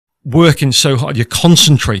working so hard, you're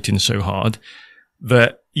concentrating so hard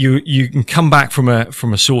that you can come back from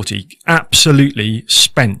a sortie absolutely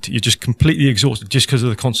spent. You're just completely exhausted just because of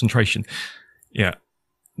the concentration. Yeah.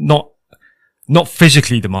 Not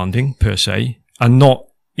physically demanding per se, and not,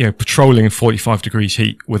 patrolling in 45 degrees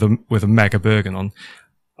heat with a mega Bergen on.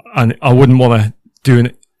 And I wouldn't want to do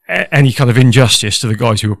any kind of injustice to the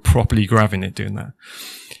guys who are properly grabbing it doing that.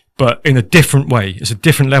 But in a different way, it's a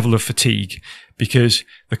different level of fatigue, because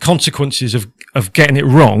the consequences of getting it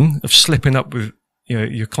wrong, of slipping up with,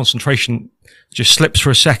 your concentration just slips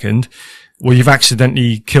for a second, or you've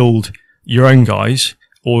accidentally killed your own guys,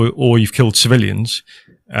 or you've killed civilians,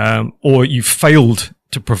 or you've failed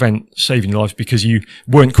to prevent saving lives because you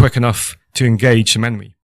weren't quick enough to engage some enemy.